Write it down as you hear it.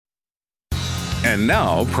And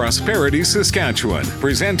now, Prosperity Saskatchewan,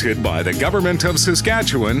 presented by the Government of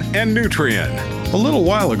Saskatchewan and Nutrien. A little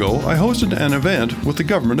while ago, I hosted an event with the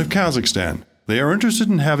government of Kazakhstan. They are interested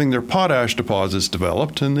in having their potash deposits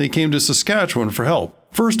developed, and they came to Saskatchewan for help.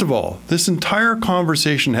 First of all, this entire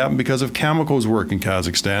conversation happened because of Cameco's work in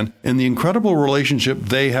Kazakhstan and the incredible relationship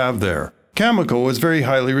they have there. Cameco is very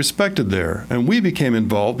highly respected there, and we became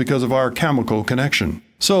involved because of our Cameco connection.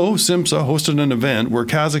 So, SIMSA hosted an event where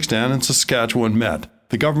Kazakhstan and Saskatchewan met.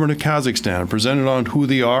 The government of Kazakhstan presented on who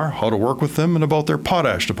they are, how to work with them, and about their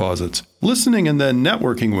potash deposits. Listening and then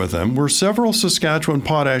networking with them were several Saskatchewan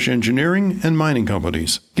potash engineering and mining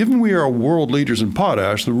companies. Given we are world leaders in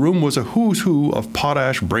potash, the room was a who's who of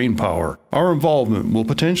potash brainpower. Our involvement will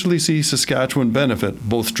potentially see Saskatchewan benefit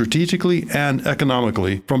both strategically and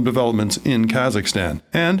economically from developments in Kazakhstan,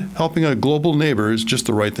 and helping a global neighbor is just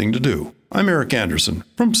the right thing to do. I'm Eric Anderson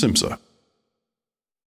from SIMSA.